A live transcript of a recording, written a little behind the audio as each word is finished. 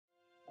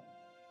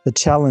The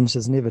challenge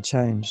has never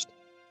changed.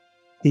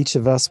 Each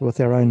of us with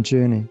our own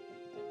journey,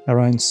 our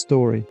own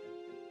story,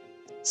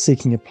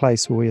 seeking a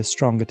place where we are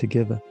stronger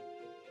together.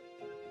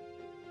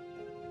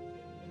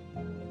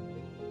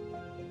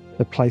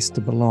 A place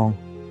to belong.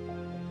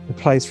 A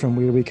place from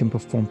where we can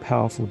perform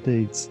powerful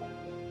deeds.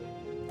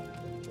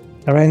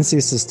 Our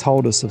ancestors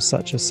told us of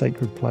such a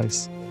sacred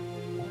place.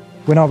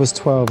 When I was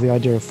 12, the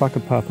idea of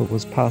whakapapa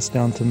was passed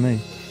down to me.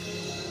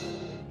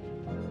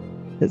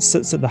 It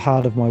sits at the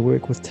heart of my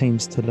work with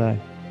teams today.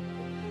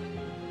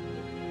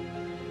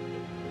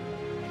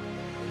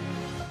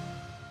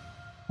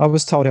 I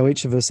was told how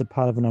each of us are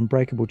part of an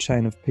unbreakable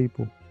chain of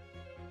people.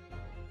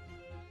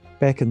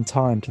 Back in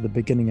time to the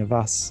beginning of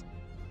us,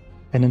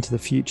 and into the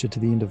future to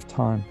the end of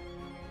time.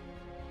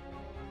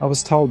 I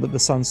was told that the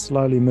sun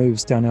slowly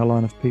moves down our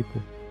line of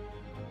people,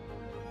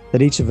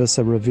 that each of us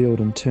are revealed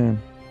in turn.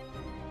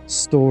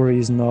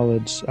 Stories,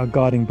 knowledge, our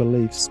guiding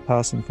beliefs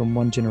passing from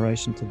one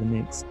generation to the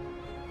next.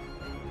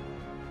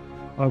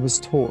 I was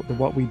taught that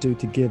what we do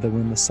together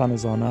when the sun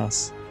is on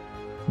us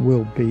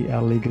will be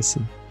our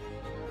legacy.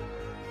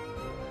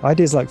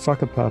 Ideas like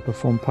whakapapa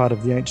form part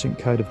of the ancient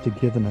code of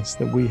togetherness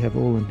that we have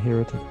all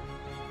inherited.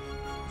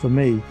 For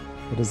me,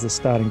 it is the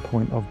starting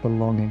point of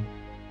belonging.